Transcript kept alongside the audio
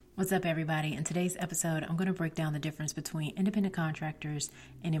What's up, everybody? In today's episode, I'm going to break down the difference between independent contractors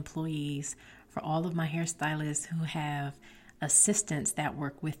and employees for all of my hairstylists who have assistants that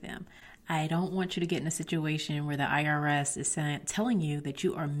work with them. I don't want you to get in a situation where the IRS is telling you that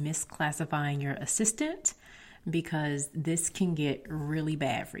you are misclassifying your assistant, because this can get really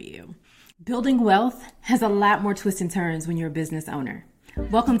bad for you. Building wealth has a lot more twists and turns when you're a business owner.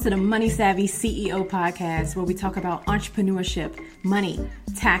 Welcome to the Money Savvy CEO podcast, where we talk about entrepreneurship, money,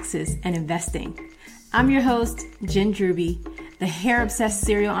 taxes, and investing. I'm your host, Jen Druby, the hair-obsessed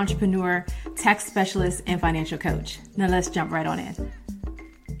serial entrepreneur, tax specialist, and financial coach. Now let's jump right on in.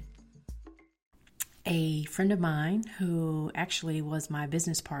 A friend of mine who actually was my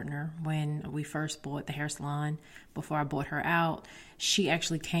business partner when we first bought the hair salon, before I bought her out, she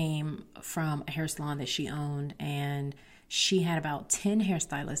actually came from a hair salon that she owned, and she had about 10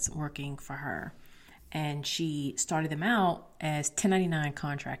 hairstylists working for her, and she started them out as 1099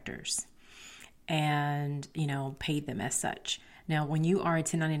 contractors and, paid them as such. Now, when you are a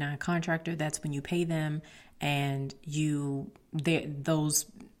 1099 contractor, that's when you pay them, and those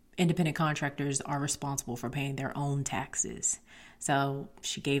independent contractors are responsible for paying their own taxes. So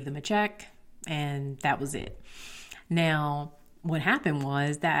she gave them a check, and that was it. Now, what happened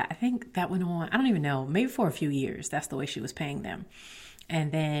was that I think that went on, I don't even know, maybe for a few years. That's the way she was paying them.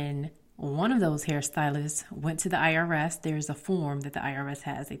 And then one of those hairstylists went to the IRS. There's a form that the IRS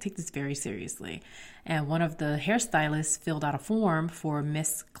has. They take this very seriously. And one of the hairstylists filled out a form for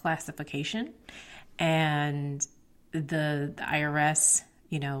misclassification. And the IRS,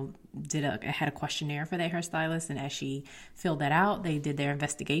 had a questionnaire for that hairstylist. And as she filled that out, they did their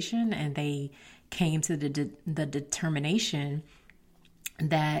investigation, and they came to the determination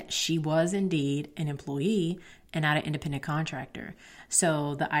that she was indeed an employee and not an independent contractor.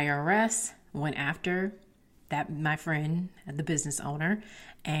 So the IRS went after my friend, the business owner,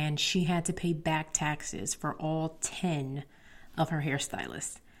 and she had to pay back taxes for all 10 of her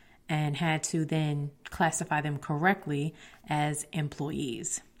hairstylists and had to then classify them correctly as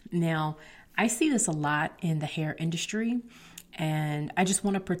employees. Now, I see this a lot in the hair industry, and I just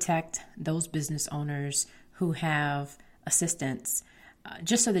want to protect those business owners who have assistants,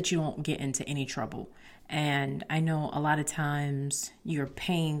 just so that you don't get into any trouble. And I know a lot of times you're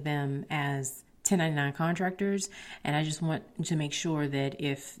paying them as 1099 contractors, and I just want to make sure that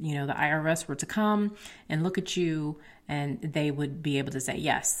if, the IRS were to come and look at you, and they would be able to say,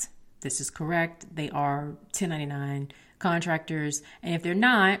 yes, this is correct. They are 1099 contractors. And if they're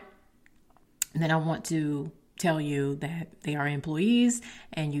not, then I want to tell you that they are employees,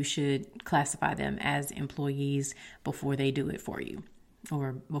 and you should classify them as employees before they do it for you,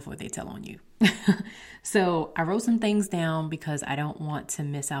 or before they tell on you. So I wrote some things down because I don't want to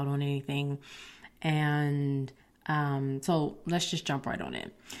miss out on anything. And so let's just jump right on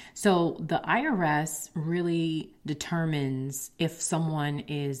it. So the IRS really determines if someone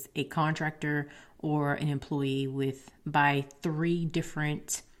is a contractor or an employee by three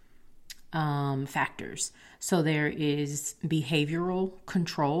different factors. So there is behavioral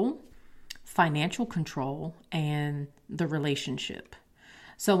control, financial control, and the relationship.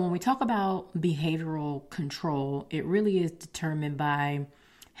 So when we talk about behavioral control, it really is determined by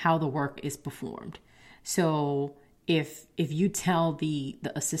how the work is performed. So if you tell the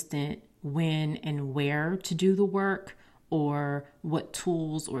assistant when and where to do the work, or what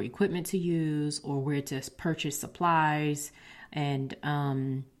tools or equipment to use, or where to purchase supplies, and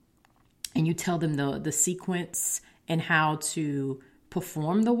you tell them the sequence and how to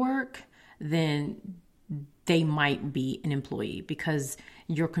perform the work, then they might be an employee, because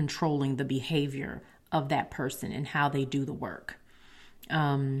you're controlling the behavior of that person and how they do the work.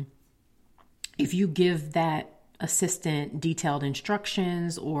 If you give that assistant detailed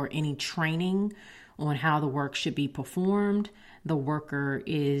instructions or any training on how the work should be performed, the worker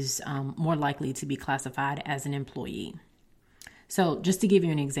is more likely to be classified as an employee. So just to give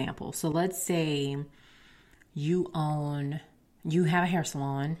you an example, so let's say you have a hair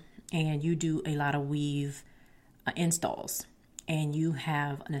salon and you do a lot of weave installs, and you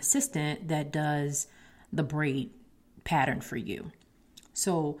have an assistant that does the braid pattern for you.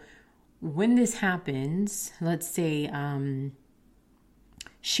 So when this happens, let's say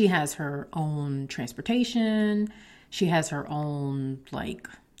she has her own transportation, she has her own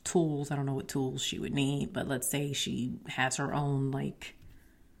tools. I don't know what tools she would need, but let's say she has her own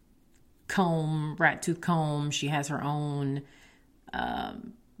comb, rat tooth comb. She has her own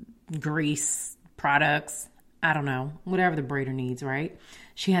grease products. I don't know, whatever the braider needs, right?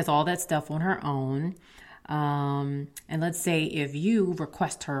 She has all that stuff on her own. And let's say if you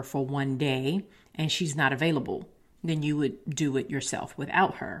request her for one day and she's not available, then you would do it yourself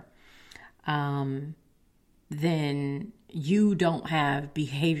without her. Then you don't have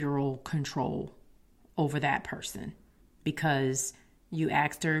behavioral control over that person because you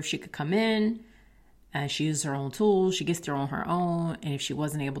asked her if she could come in, and she used her own tools, she gets there on her own, and if she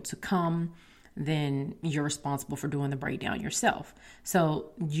wasn't able to come, then you're responsible for doing the breakdown yourself.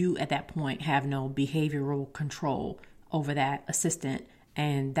 So you at that point have no behavioral control over that assistant,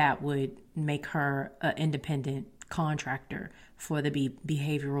 and that would make her an independent contractor for the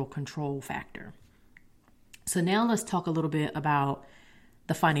behavioral control factor. So now let's talk a little bit about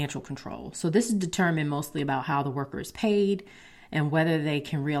the financial control. So this is determined mostly about how the worker is paid and whether they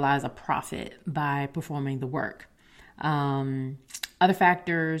can realize a profit by performing the work. Other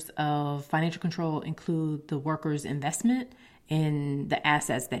factors of financial control include the worker's investment in the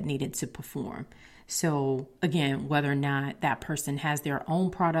assets that needed to perform. So again, whether or not that person has their own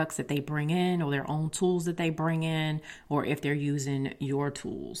products that they bring in or their own tools that they bring in, or if they're using your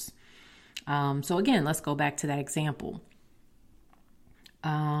tools. So again, let's go back to that example.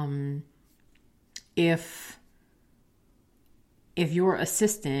 If your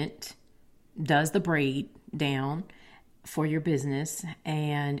assistant does the braid down for your business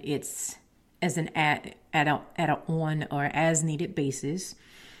and it's as an at a on or as needed basis,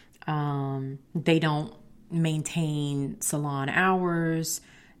 they don't maintain salon hours.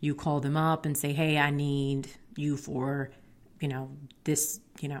 You call them up and say, hey, I need you for, this,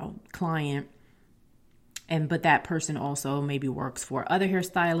 client. But that person also maybe works for other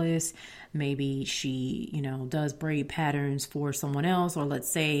hairstylists. Maybe she, does braid patterns for someone else. Or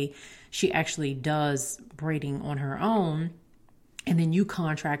let's say she actually does braiding on her own. And then you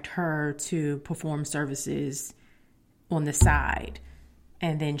contract her to perform services on the side.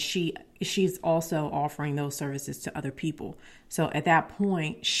 And then she's also offering those services to other people. So at that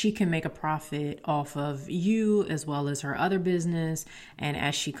point, she can make a profit off of you as well as her other business, and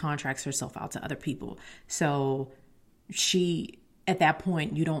as she contracts herself out to other people. So at that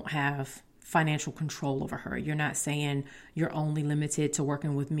point, you don't have financial control over her. You're not saying you're only limited to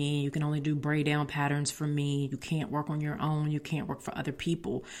working with me. You can only do braid down patterns for me. You can't work on your own. You can't work for other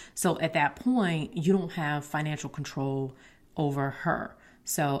people. So at that point, you don't have financial control over her.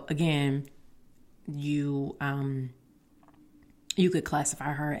 So again, you could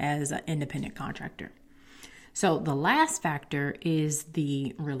classify her as an independent contractor. So the last factor is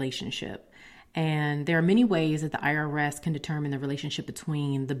the relationship. And there are many ways that the IRS can determine the relationship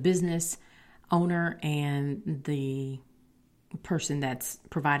between the business owner and the person that's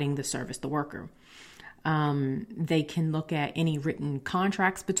providing the service, the worker. They can look at any written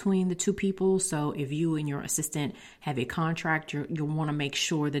contracts between the two people. So if you and your assistant have a contract, you'll want to make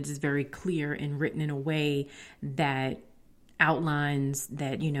sure that it's very clear and written in a way that outlines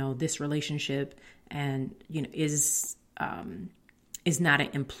that, this relationship and, is not an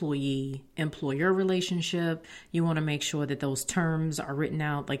employee-employer relationship. You want to make sure that those terms are written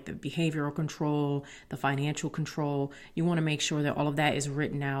out, like the behavioral control, the financial control. You want to make sure that all of that is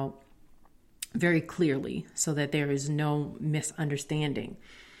written out very clearly so that there is no misunderstanding.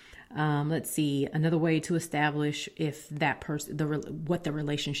 Let's see, another way to establish if that person, what the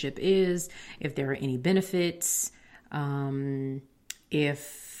relationship is, if there are any benefits,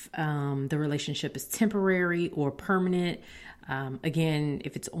 if the relationship is temporary or permanent. Again,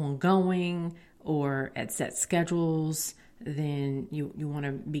 if it's ongoing or at set schedules, then you want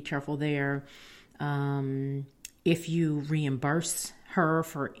to be careful there. If you reimburse her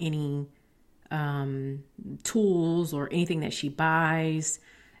for any tools or anything that she buys,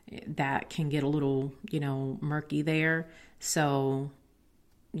 that can get a little, murky there. So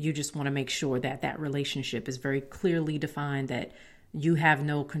you just want to make sure that that relationship is very clearly defined, that you have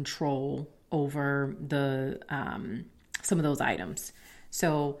no control over the some of those items.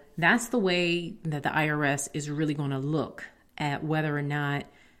 So that's the way that the IRS is really going to look at whether or not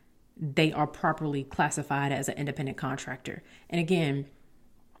they are properly classified as an independent contractor. And again,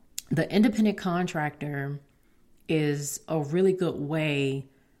 the independent contractor is a really good way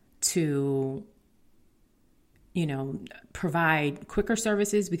to, provide quicker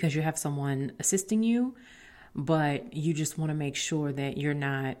services because you have someone assisting you, but you just want to make sure that you're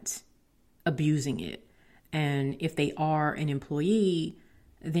not abusing it. And if they are an employee,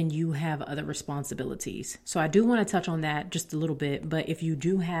 then you have other responsibilities. So I do want to touch on that just a little bit, but if you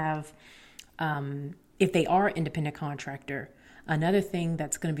do have, if they are independent contractor, another thing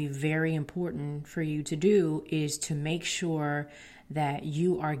that's going to be very important for you to do is to make sure that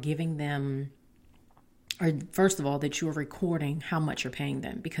you are giving them, or first of all, that you are recording how much you're paying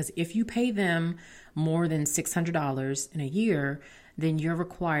them. Because if you pay them more than $600 in a year, then you're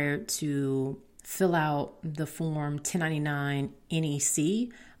required to fill out the form 1099 NEC,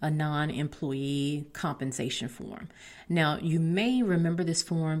 a non-employee compensation form. Now, you may remember this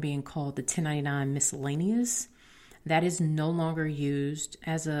form being called the 1099 miscellaneous. That is no longer used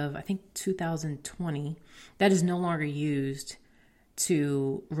as of, I think, 2020. That is no longer used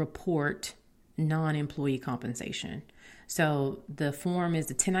to report non-employee compensation. So the form is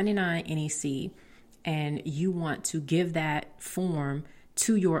the 1099 NEC, and you want to give that form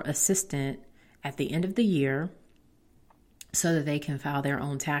to your assistant at the end of the year so that they can file their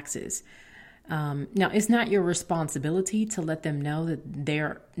own taxes. Now, it's not your responsibility to let them know that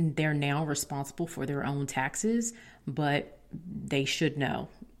they're now responsible for their own taxes, but they should know.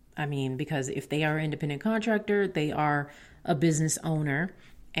 I mean, because if they are an independent contractor, they are a business owner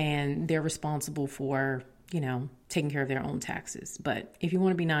and they're responsible for, taking care of their own taxes. But if you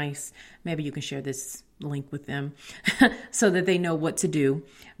want to be nice, maybe you can share this link with them so that they know what to do.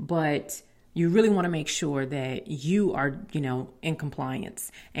 But you really want to make sure that you are, in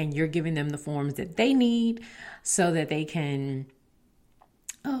compliance and you're giving them the forms that they need so that they can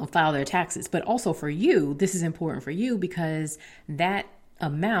file their taxes. But also for you, this is important for you because that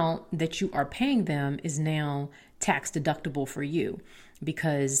amount that you are paying them is now tax deductible for you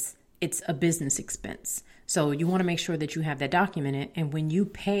because it's a business expense. So you want to make sure that you have that documented. And when you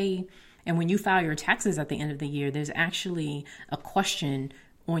pay and when you file your taxes at the end of the year, there's actually a question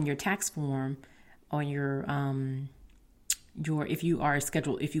on your tax form on your if you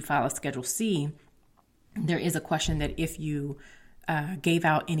file a Schedule C, there is a question that if you gave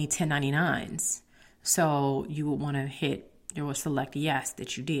out any 1099s, so you would want to select yes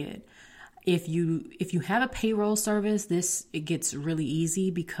that you did. If you have a payroll service, it gets really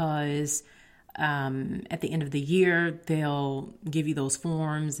easy because at the end of the year they'll give you those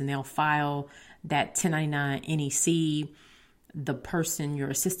forms and they'll file that 1099 NEC. The person, your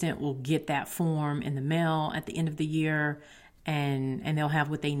assistant, will get that form in the mail at the end of the year and they'll have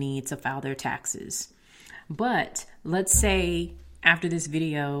what they need to file their taxes. But let's say after this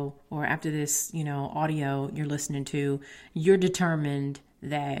video or after this, audio you're listening to, you're determined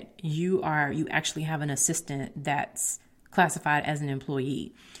that you actually have an assistant that's classified as an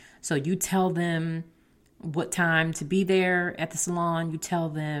employee. So you tell them what time to be there at the salon. You tell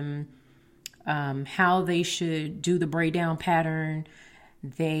them how they should do the braid down pattern.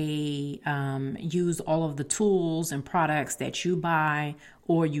 They use all of the tools and products that you buy,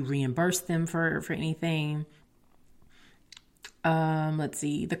 or you reimburse them for anything. Let's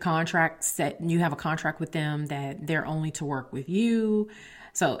see, the contracts that you have a contract with them that they're only to work with you.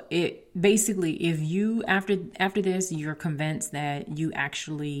 So it basically, if you after this you're convinced that you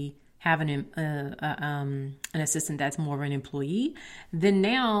actually have an assistant that's more of an employee, then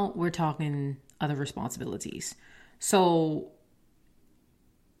now we're talking other responsibilities. So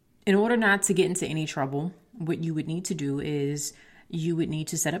in order not to get into any trouble, what you would need to do is you would need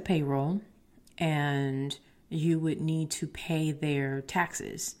to set up payroll and you would need to pay their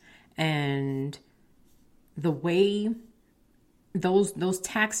taxes. And the way those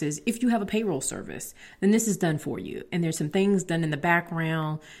taxes, if you have a payroll service, then this is done for you. And there's some things done in the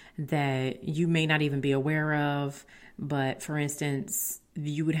background that you may not even be aware of. But for instance,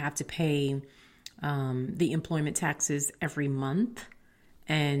 you would have to pay the employment taxes every month,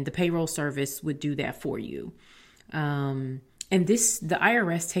 and the payroll service would do that for you. And the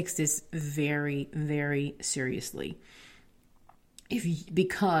IRS takes this very, very seriously.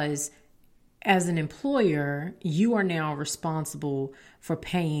 Because as an employer, you are now responsible for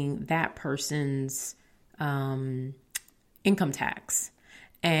paying that person's income tax.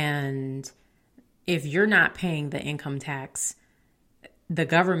 And if you're not paying the income tax, the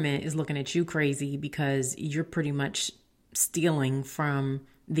government is looking at you crazy because you're pretty much stealing from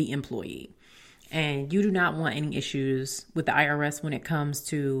the employee. And you do not want any issues with the IRS when it comes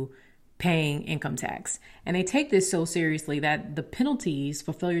to paying income tax. And they take this so seriously that the penalties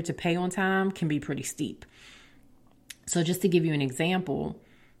for failure to pay on time can be pretty steep. So just to give you an example,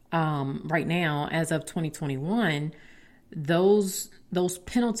 right now, as of 2021, those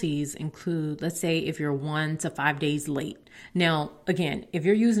penalties include, let's say, if you're 1 to 5 days late. Now, again, if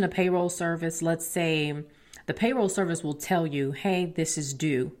you're using a payroll service, let's say the payroll service will tell you, hey, this is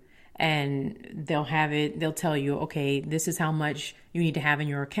due. And they'll tell you, okay, this is how much you need to have in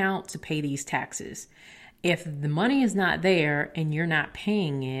your account to pay these taxes. If the money is not there and you're not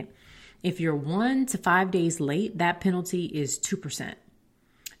paying it, if you're 1 to 5 days late, that penalty is 2%.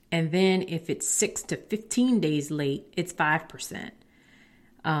 And then if it's 6 to 15 days late, it's 5%.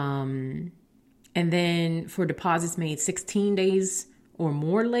 And then for deposits made 16 days or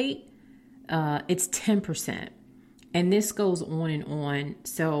more late, it's 10%. And this goes on and on.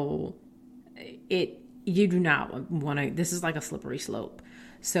 So you do not want to, this is like a slippery slope.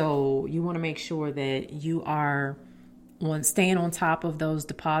 So you want to make sure that you are staying on top of those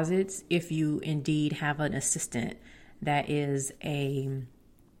deposits if you indeed have an assistant that is a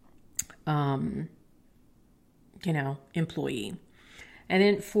employee. And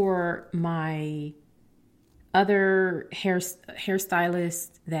then for my other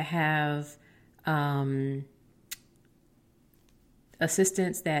hairstylists that have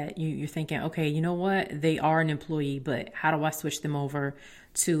assistants that you're thinking, okay, you know what? They are an employee, but how do I switch them over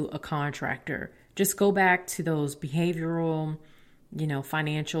to a contractor? Just go back to those behavioral,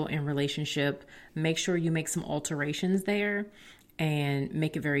 financial and relationship. Make sure you make some alterations there and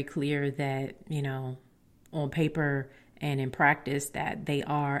make it very clear that, on paper and in practice that they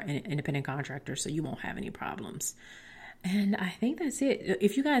are an independent contractor, so you won't have any problems. And I think that's it.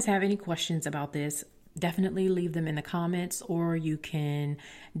 If you guys have any questions about this, definitely leave them in the comments, or you can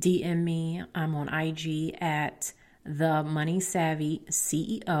DM me. I'm on IG at The Money Savvy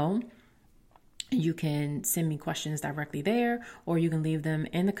CEO. You can send me questions directly there, or you can leave them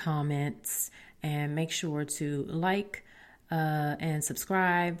in the comments. And make sure to like and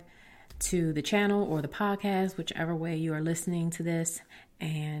subscribe to the channel or the podcast, whichever way you are listening to this.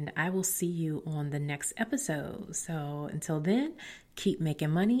 And I will see you on the next episode. So until then, keep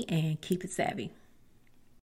making money and keep it savvy.